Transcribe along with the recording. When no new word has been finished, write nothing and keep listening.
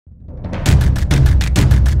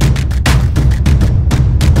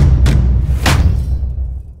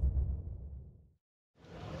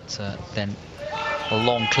then a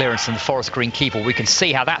long clearance from the Forest Green keeper. We can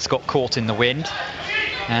see how that's got caught in the wind,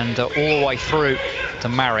 and all the way through to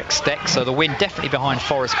Marek Steck. So the wind definitely behind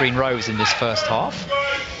Forest Green Rovers in this first half.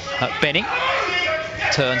 Benning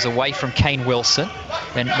turns away from Kane Wilson,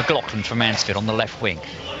 then McLaughlin from Mansfield on the left wing.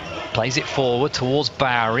 Plays it forward towards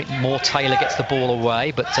Bowery. Moore Taylor gets the ball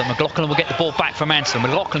away, but McLaughlin will get the ball back from Mansfield.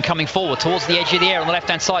 McLaughlin coming forward towards the edge of the air on the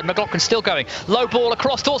left-hand side. McLaughlin still going. Low ball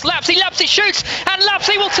across towards Lapslie. Lapslie shoots, and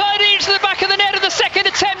Lapslie will turn it into the back of the net at the second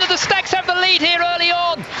attempt, and the Stags have the lead here early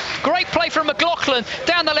on. Great play from McLaughlin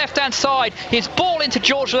down the left-hand side. His ball into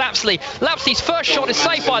George Lapslie. Lapslie's first shot is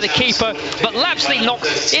saved by the keeper, but Lapslie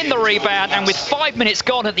knocks in the rebound, and with 5 minutes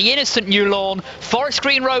gone at the innocent New Lawn, Forest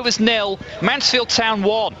Green Rovers 0, Mansfield Town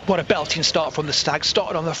 1. What a belting start from the Stags,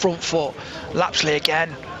 started on the front foot. Lapslie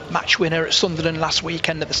again, match winner at Sunderland last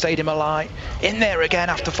weekend at the Stadium of Light. In there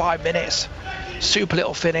again after 5 minutes. Super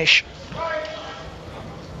little finish.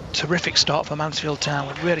 Terrific start for Mansfield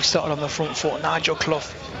Town. We really started on the front foot. Nigel Clough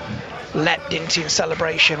leapt into in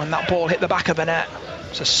celebration when that ball hit the back of the net.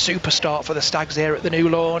 It's a super start for the Stags here at the New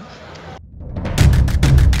Lawn.